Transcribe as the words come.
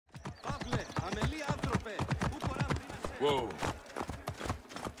Whoa.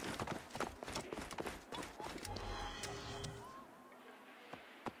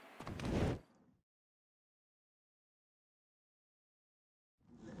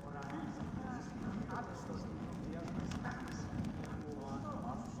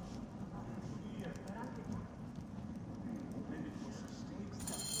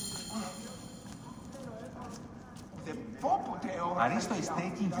 Aristo is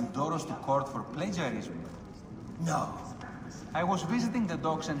taking Eudorus to court for plagiarism. No. I was visiting the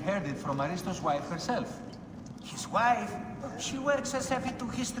docks and heard it from Aristo's wife herself. His wife? She works as if into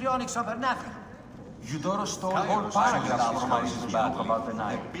histrionics over nothing. Eudorus stole whole paragraphs from Aristo's book about the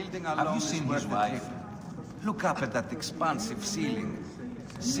night. Have you seen his wife? Look up at that expansive ceiling.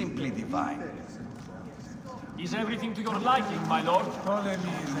 Simply divine. Is everything to your liking, my lord? Ptolemy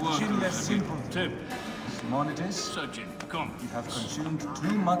is a chinless simple. Tip. Simonides, Surgeon, come. you have consumed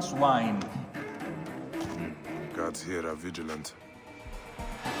too much wine. Gods here are vigilant.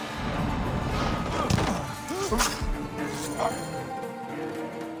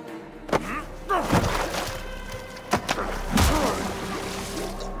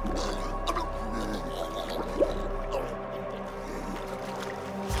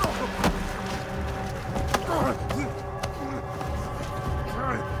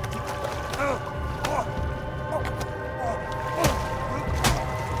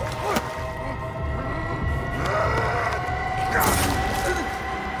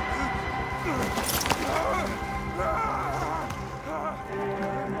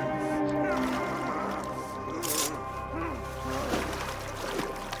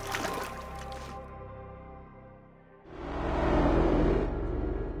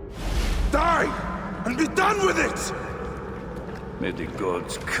 And be done with it! May the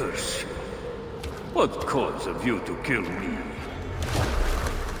gods curse you. What cause have you to kill me?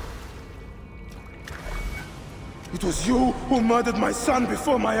 It was you who murdered my son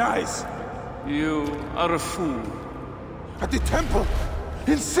before my eyes! You are a fool. At the temple!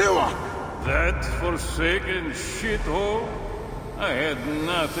 In Siwa! That forsaken shithole? I had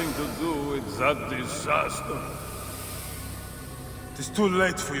nothing to do with that disaster. It is too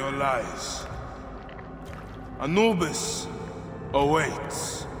late for your lies. Anubis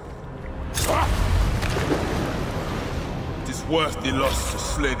awaits. It is worth the loss to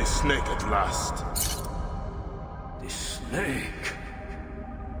slay the snake at last. The snake?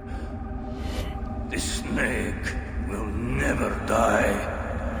 The snake will never die.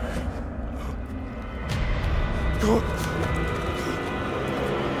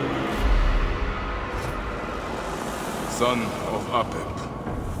 Son of Apep,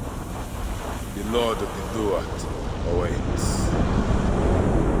 the Lord of the Duat awaits.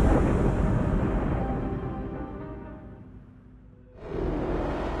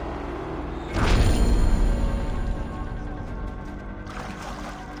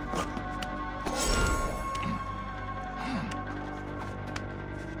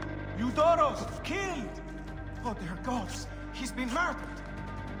 Eudorus, killed! Oh, dear gods, he's been murdered!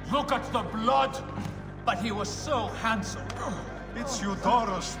 Look at the blood! But he was so handsome. It's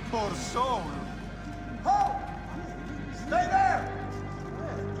Eudorus, poor soul! Ho! Stay there!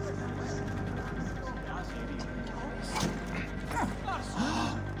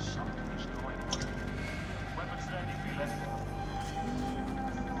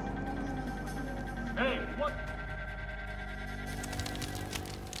 Hey, what?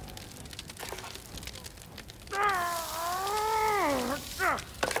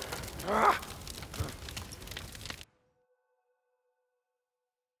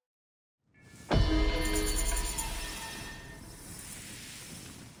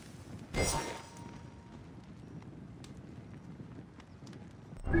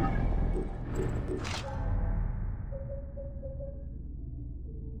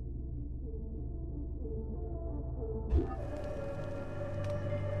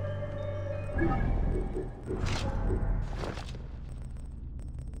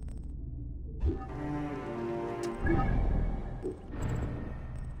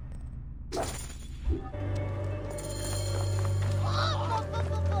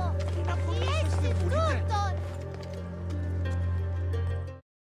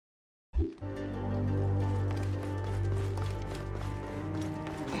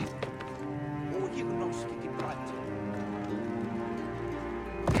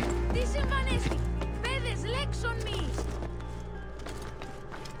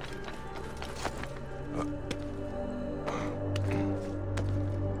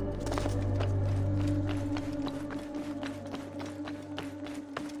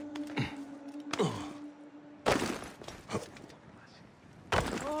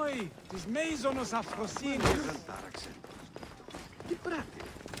 Voi, τις μέιζονος αφροσύνης. Τι πράττει.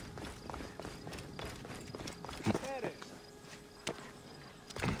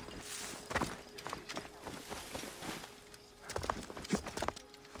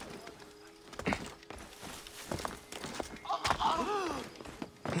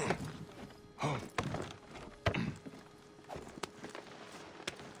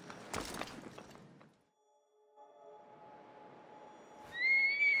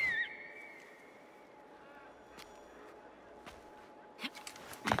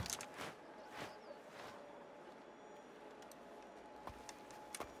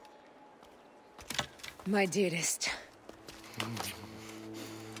 My dearest.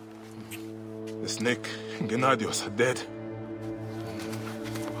 The snake and Gennadios are dead.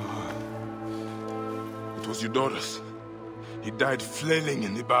 It was Eudorus. He died flailing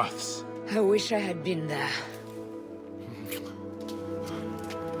in the baths. I wish I had been there.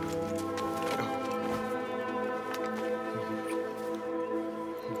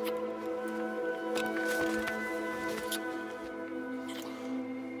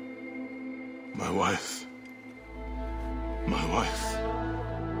 My wife. My wife.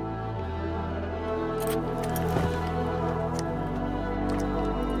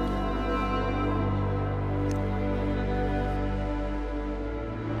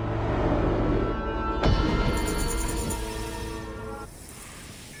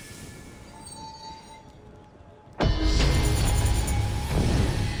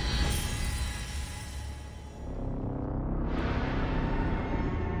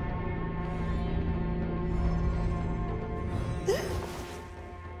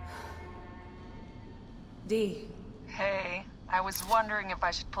 Dee. Hey, I was wondering if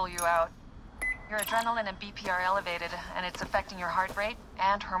I should pull you out. Your adrenaline and BP are elevated, and it's affecting your heart rate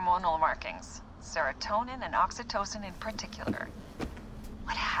and hormonal markings. Serotonin and oxytocin in particular.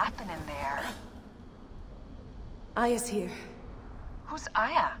 What happened in there? Aya's here. Who's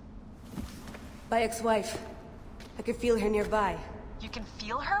Aya? My ex-wife. I could feel her nearby. You can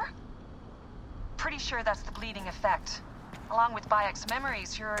feel her? Pretty sure that's the bleeding effect. Along with Bayek's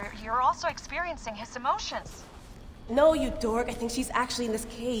memories, you're also experiencing his emotions. No, you dork. I think she's actually in this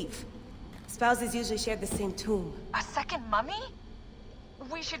cave. Spouses usually share the same tomb. A second mummy?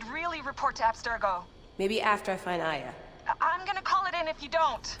 We should really report to Abstergo. Maybe after I find Aya. I'm gonna call it in if you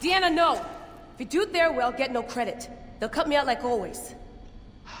don't. Deanna, no! If you do it there, well, get no credit. They'll cut me out like always.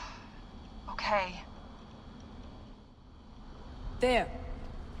 Okay. There.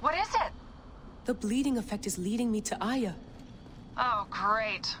 What is it? The bleeding effect is leading me to Aya. Oh,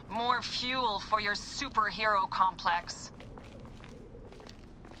 great. More fuel for your superhero complex.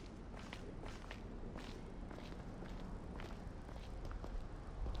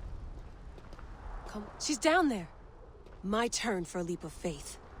 Come, she's down there. My turn for a leap of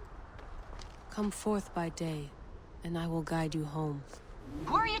faith. Come forth by day, and I will guide you home.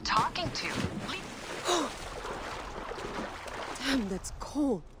 Who are you talking to? Damn, that's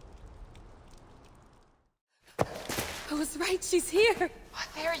cold. I was right, she's here! Oh,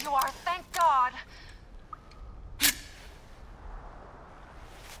 there you are, thank God!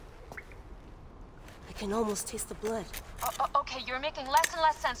 I can almost taste the blood. Okay, you're making less and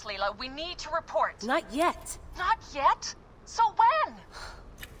less sense, Leela. We need to report. Not yet. Not yet? So when?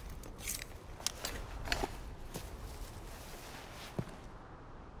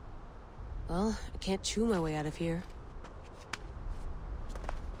 Well, I can't chew my way out of here.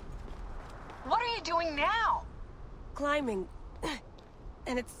 What are you doing now? Climbing.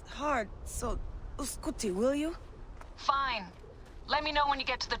 And it's hard, so... Uskuti, will you? Fine. Let me know when you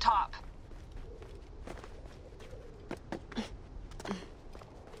get to the top.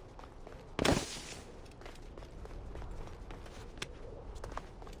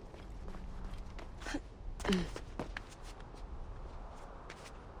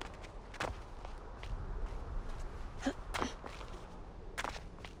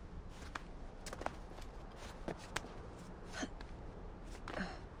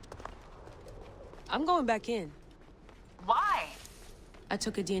 I'm going back in. Why? I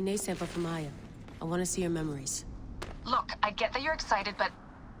took a DNA sample from Aya. I want to see her memories. Look, I get that you're excited, but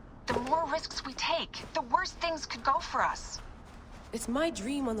the more risks we take, the worse things could go for us. It's my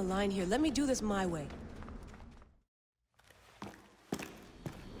dream on the line here. Let me do this my way.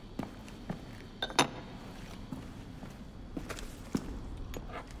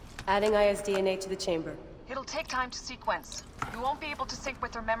 Adding Aya's DNA to the chamber. It'll take time to sequence. You won't be able to sync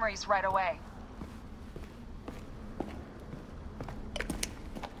with her memories right away.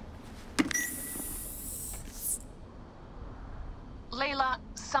 Layla,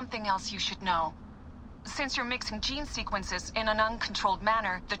 something else you should know. Since you're mixing gene sequences in an uncontrolled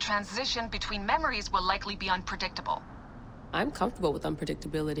manner, the transition between memories will likely be unpredictable. I'm comfortable with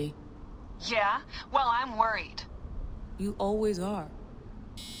unpredictability. Yeah? Well, I'm worried. You always are.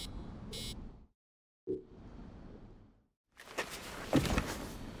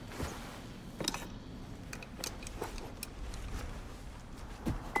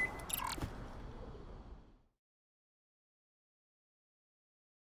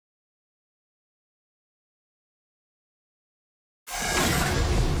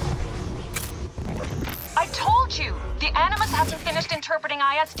 I told you! The Animus hasn't finished interpreting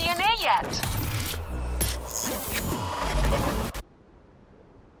IS DNA yet!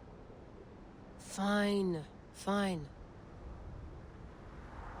 Fine, fine.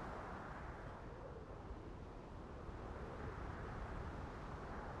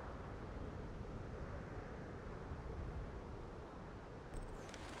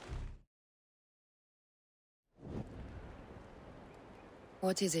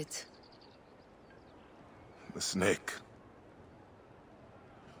 What is it? The snake.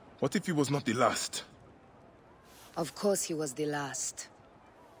 What if he was not the last? Of course he was the last.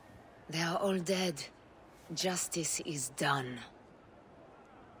 They are all dead. Justice is done.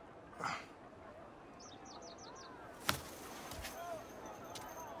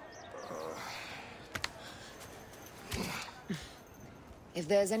 If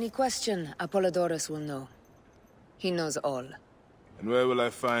there's any question, Apollodorus will know. He knows all. And where will I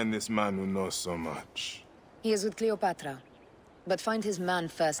find this man who knows so much? He is with Cleopatra. But find his man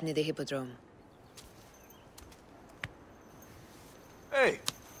first near the Hippodrome. Hey!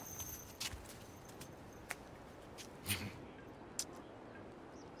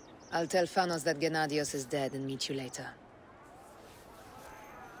 I'll tell Phanos that Gennadios is dead and meet you later.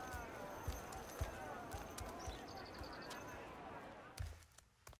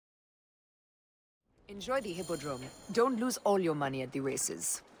 Enjoy the Hippodrome. Don't lose all your money at the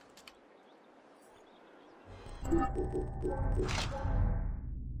races.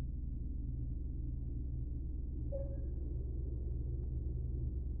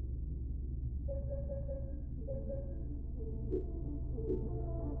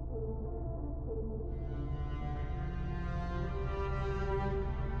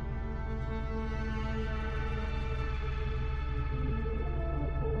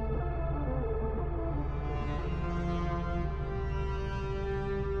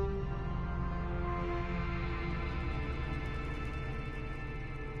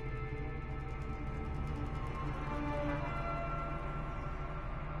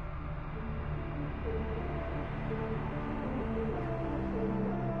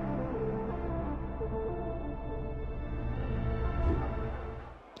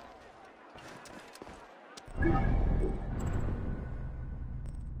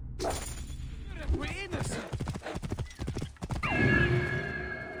 We're innocent!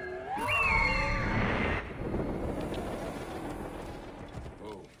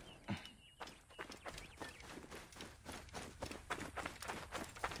 Oh.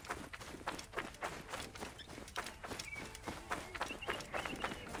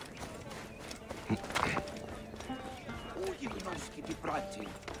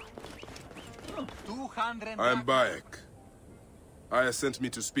 I am Bayek. Aya sent me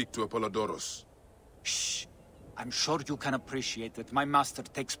to speak to Apollodorus. Shh. I'm sure you can appreciate that my master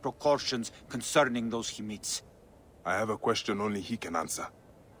takes precautions concerning those he meets. I have a question only he can answer.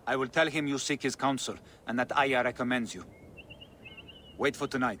 I will tell him you seek his counsel, and that Aya recommends you. Wait for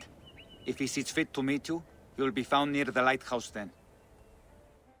tonight. If he sees fit to meet you, he will be found near the lighthouse then.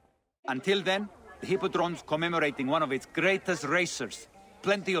 Until then, the Hippodrome's commemorating one of its greatest racers.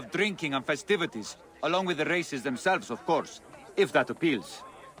 Plenty of drinking and festivities, along with the races themselves, of course, if that appeals.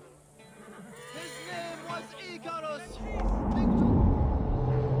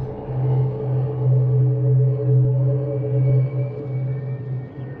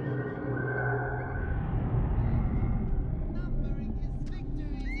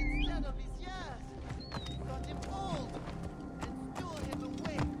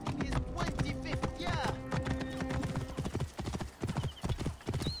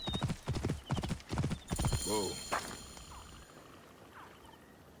 Whoa.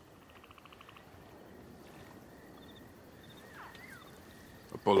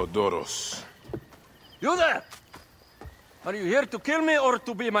 Apollodorus. You there! Are you here to kill me or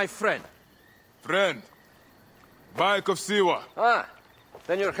to be my friend? Friend. Bayek of Siwa. Ah,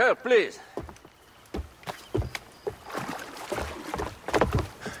 then your help, please.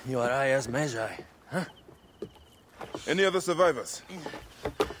 You are Aya's Magi, huh? Any other survivors?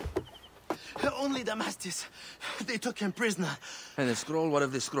 Only Damastis. They took him prisoner. And the scroll? What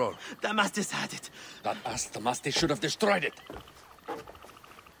of the scroll? Damastis had it. Not us. Damastis should have destroyed it.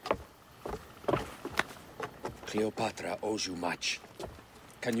 Cleopatra owes you much.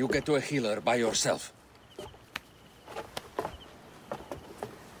 Can you get to a healer by yourself?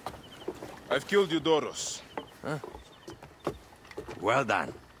 I've killed Eudorus. Huh? Well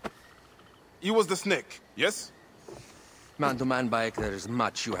done. He was the snake, yes? Man to man, Bayek, there is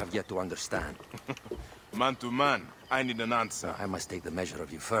much you have yet to understand. Man to man, I need an answer. I must take the measure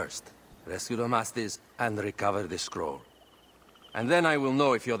of you first. Rescue Damastis and recover the scroll. And then I will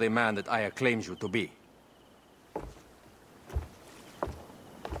know if you're the man that Aya claims you to be.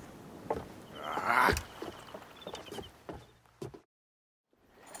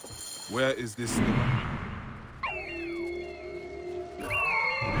 Where is this?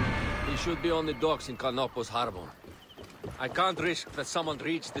 He should be on the docks in Canopus Harbor. I can't risk that someone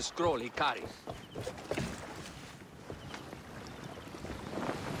reads the scroll he carries.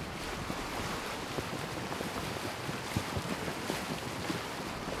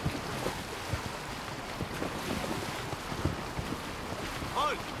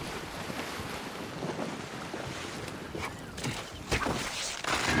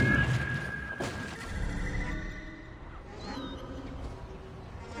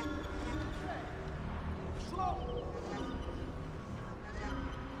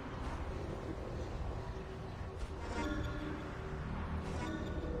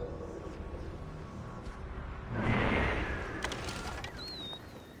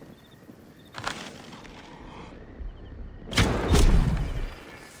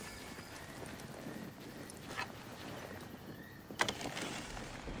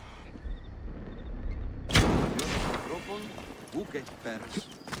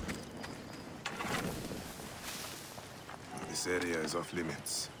 This area is off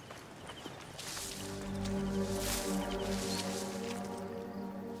limits.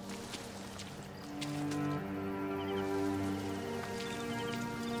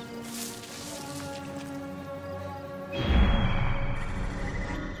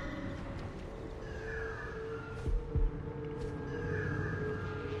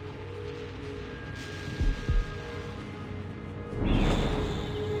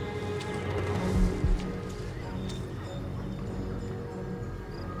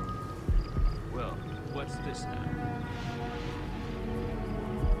 What's this now?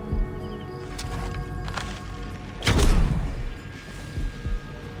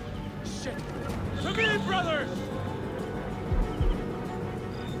 Shit! To me, brothers!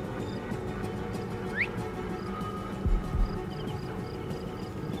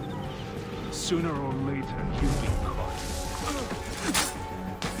 Sooner or later, you'll be caught.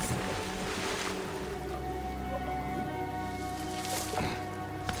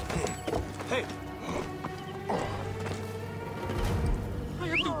 Hey! I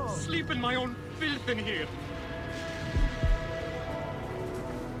have to sleep in my own filth in here.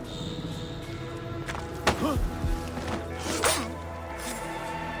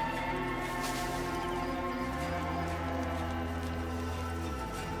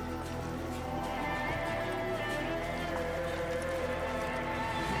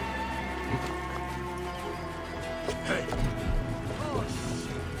 Hey! Oh,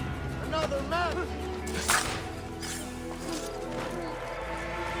 another man!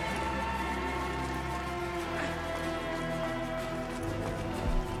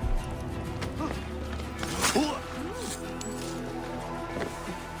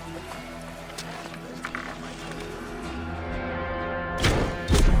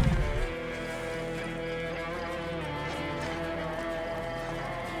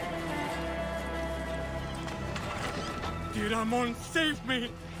 Ramon, save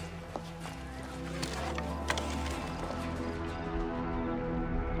me!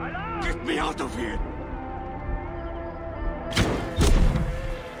 Get me out of here!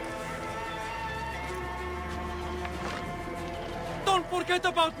 Don't forget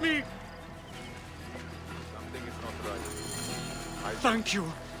about me! Something is not right. Thank you.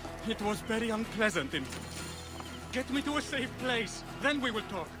 It was very unpleasant. Get me to a safe place, then we will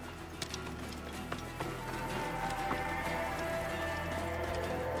talk.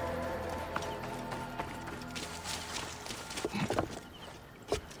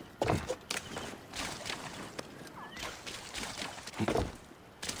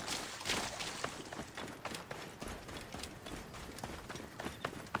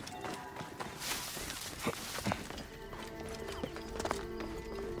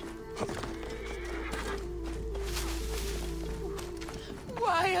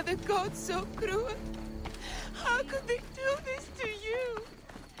 Why are the gods so cruel? How could they do this to you?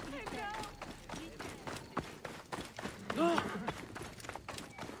 And now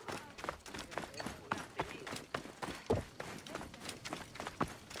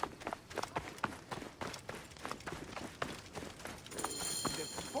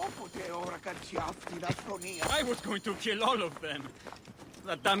I was going to kill all of them.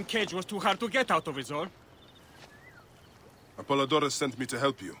 That damn cage was too hard to get out of, is all. Apollodorus sent me to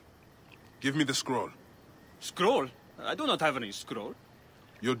help you. Give me the scroll. Scroll? I do not have any scroll.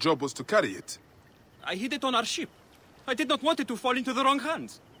 Your job was to carry it. I hid it on our ship. I did not want it to fall into the wrong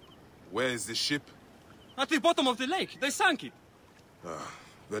hands. Where is the ship? At the bottom of the lake. They sank it. Ah,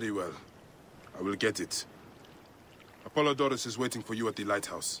 very well. I will get it. Apollodorus is waiting for you at the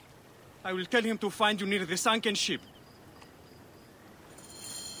lighthouse. I will tell him to find you near the sunken ship.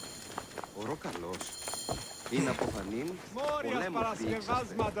 Είναι αποφανήν, πολέμος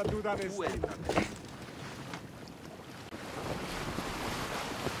διεξαστε. Πού έλειπατε.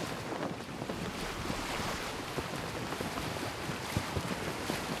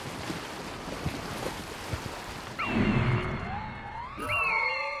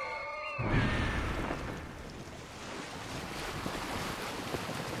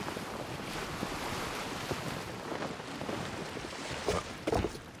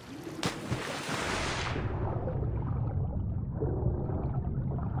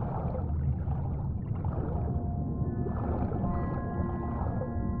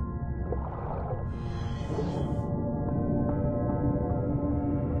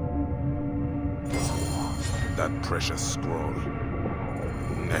 That precious scroll.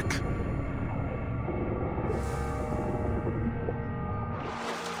 Neck.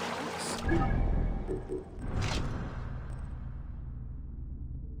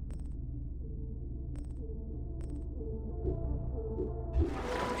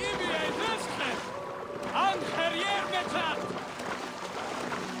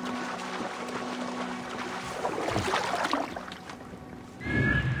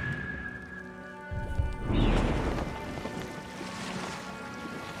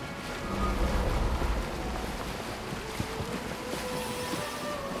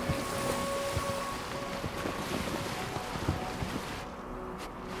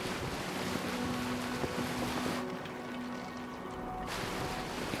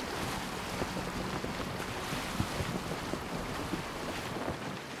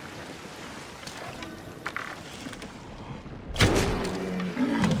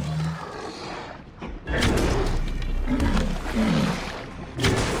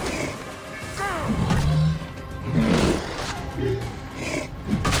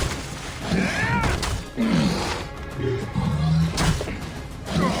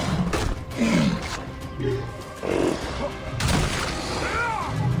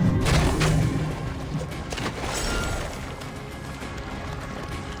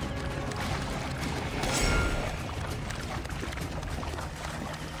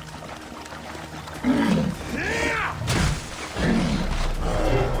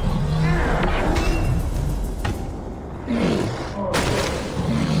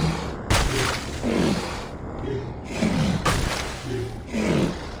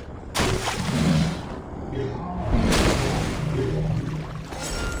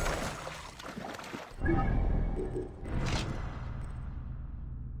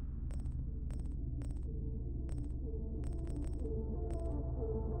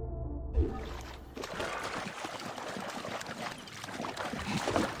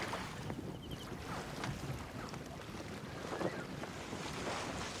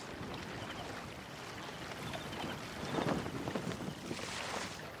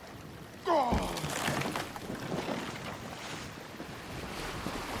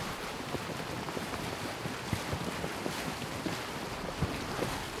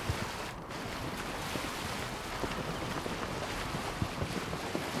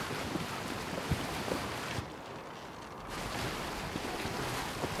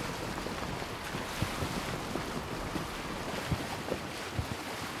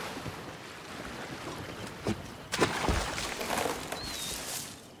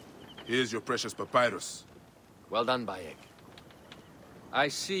 Here's your precious papyrus. Well done, Bayek. I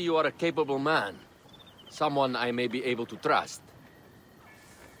see you are a capable man. Someone I may be able to trust.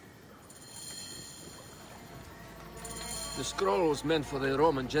 The scroll was meant for the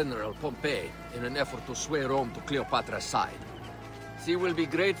Roman general Pompey in an effort to sway Rome to Cleopatra's side. She will be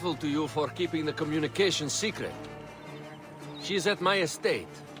grateful to you for keeping the communication secret. She's at my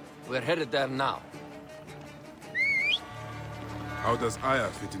estate. We're headed there now. How does Aya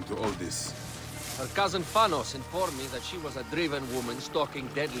fit into all this? Her cousin Phanos informed me that she was a driven woman stalking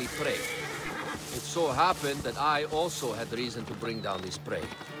deadly prey. It so happened that I also had reason to bring down this prey.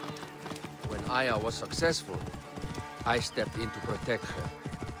 When Aya was successful, I stepped in to protect her.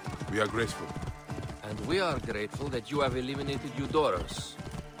 We are grateful. And we are grateful that you have eliminated Eudorus.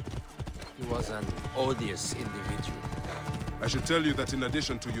 He was an odious individual. I should tell you that in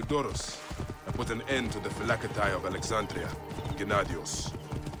addition to Eudorus, I put an end to the Phylacetae of Alexandria, Gennadios.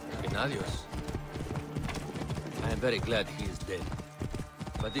 Gennadios? I am very glad he is dead.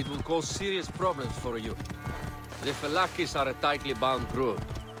 But it will cause serious problems for you. The Phylakis are a tightly bound group.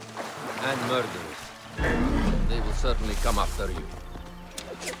 And murderers. They will certainly come after you.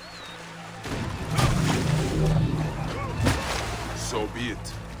 So be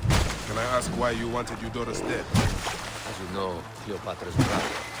it. Can I ask why you wanted Eudorus dead? As you know, Cleopatra's brother,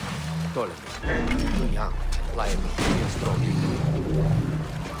 Ptolemy, too young, pliable, and strong.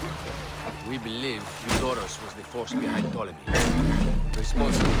 We believe Eudorus was the force behind Ptolemy,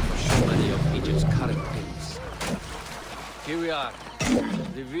 responsible for so many of Egypt's current kings. Here we are.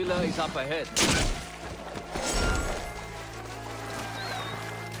 The villa is up ahead.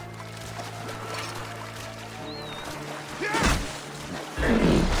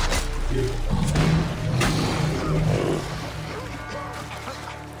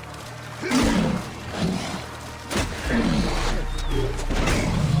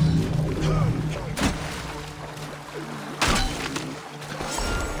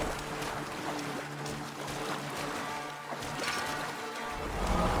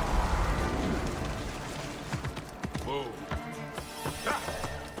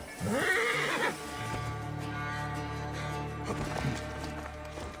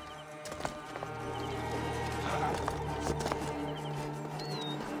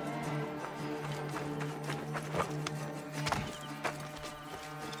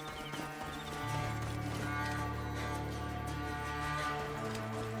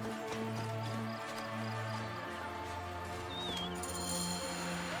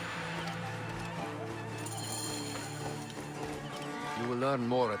 You will learn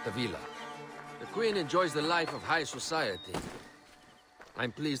more at the villa. The Queen enjoys the life of high society.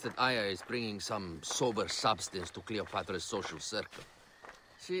 I'm pleased that Aya is bringing some sober substance to Cleopatra's social circle.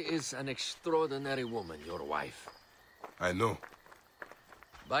 She is an extraordinary woman, your wife. I know.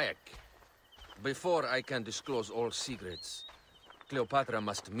 Bayek, before I can disclose all secrets, Cleopatra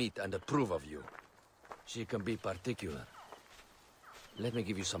must meet and approve of you. She can be particular. Let me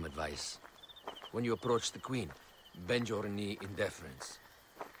give you some advice. When you approach the Queen, bend your knee in deference.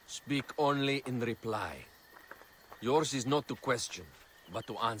 Speak only in reply. Yours is not to question, but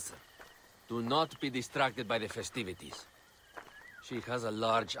to answer. Do not be distracted by the festivities. She has a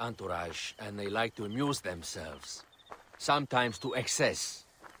large entourage, and they like to amuse themselves. Sometimes to excess.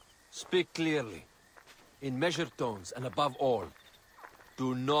 Speak clearly, in measured tones, and above all,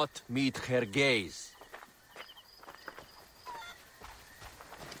 do not meet her gaze.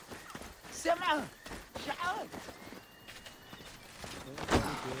 سمعوا شعار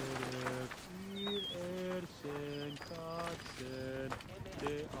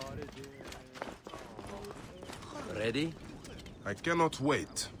Ready? I cannot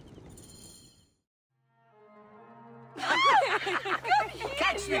wait.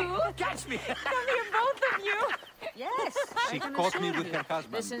 Catch me! Catch me! Come here, both of you! Yes. She I can caught me assure with you. her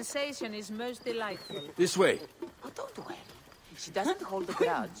husband. The sensation is most delightful. This way. Oh, don't worry. She doesn't hold a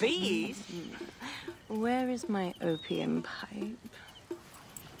grudge. Bees? Where is my opium pipe?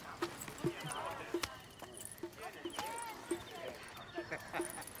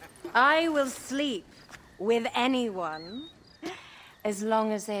 I will sleep with anyone as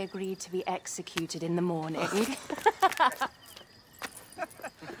long as they agree to be executed in the morning.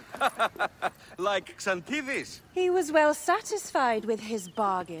 Like Xantivis. He was well satisfied with his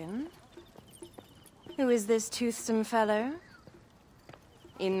bargain. Who is this toothsome fellow?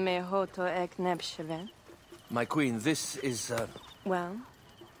 In mehoto ek nebsheve. My queen, this is, Well?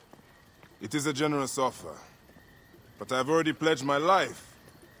 It is a generous offer. But I've already pledged my life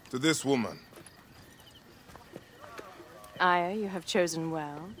to this woman. Aya, you have chosen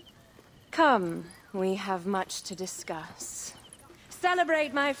well. Come, we have much to discuss.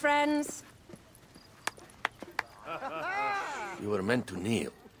 Celebrate, my friends! you were meant to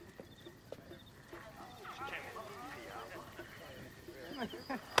kneel.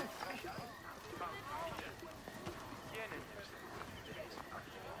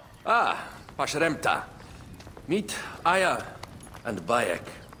 Ah, Pashremta. Meet Aya and Bayek.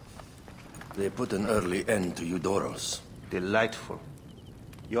 They put an early end to Eudorus. Delightful.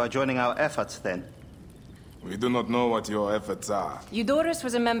 You are joining our efforts, then? We do not know what your efforts are. Eudorus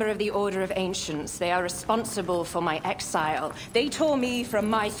was a member of the Order of Ancients. They are responsible for my exile. They tore me from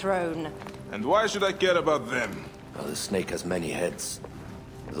my throne. And why should I care about them? Well, the snake has many heads.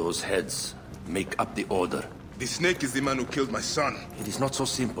 Those heads make up the Order. The snake is the man who killed my son. It is not so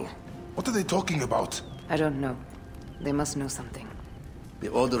simple. What are they talking about? I don't know. They must know something. The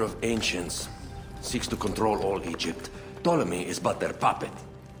Order of Ancients seeks to control all Egypt Ptolemy is but their puppet.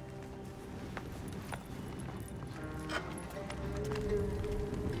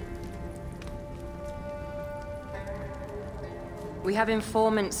 We have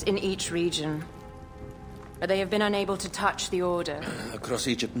informants in each region, but they have been unable to touch the Order. Across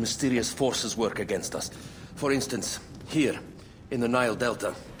Egypt, mysterious forces work against us. For instance, here, in the Nile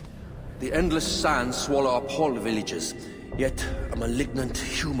Delta, the endless sands swallow up whole villages, yet a malignant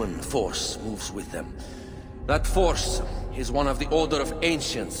human force moves with them. That force is one of the Order of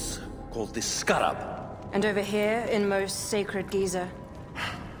Ancients, called the Scarab. And over here, in most sacred Giza?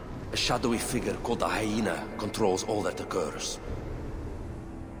 A shadowy figure called the Hyena controls all that occurs.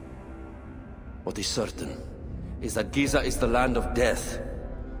 What is certain is that Giza is the land of death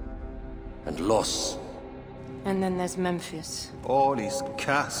and loss. And then there's Memphis. All is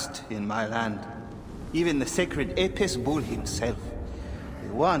cursed in my land. Even the sacred Apis bull himself.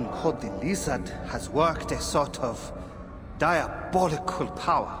 The one called the Lizard has worked a sort of diabolical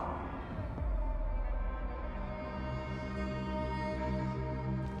power.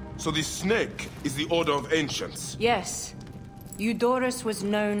 So the snake is the Order of Ancients? Yes. Eudorus was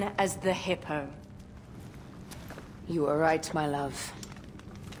known as the Hippo. You are right, my love.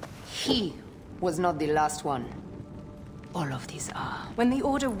 He was not the last one. All of these are. When the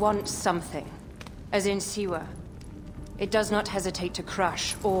Order wants something, as in Siwa, it does not hesitate to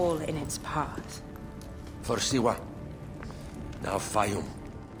crush all in its path. For Siwa, now Fayum.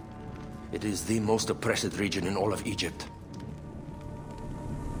 It is the most oppressed region in all of Egypt.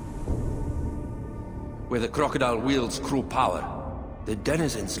 Where the crocodile wields cruel power, the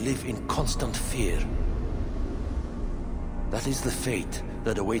denizens live in constant fear. That is the fate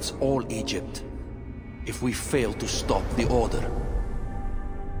that awaits all Egypt if we fail to stop the Order.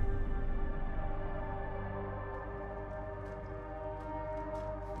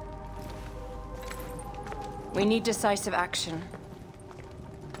 We need decisive action.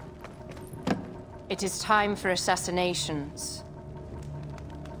 It is time for assassinations.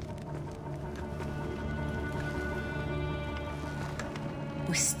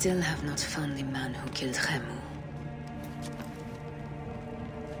 We still have not found the man who killed Khemu.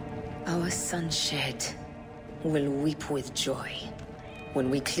 Our son Shed will weep with joy when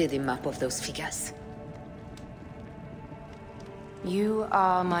we clear the map of those figures. You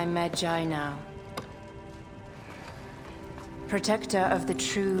are my Medjay now. Protector of the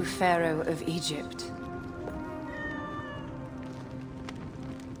true Pharaoh of Egypt.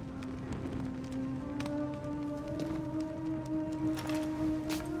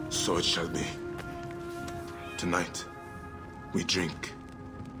 So it shall be. Tonight, we drink,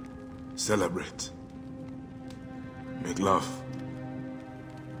 celebrate, make love.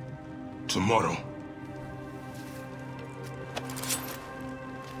 Tomorrow,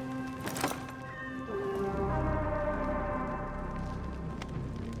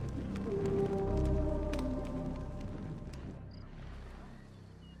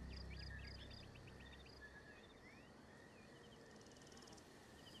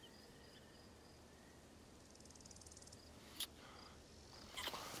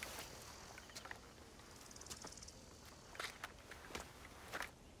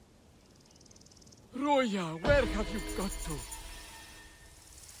 Roya, where have you got to?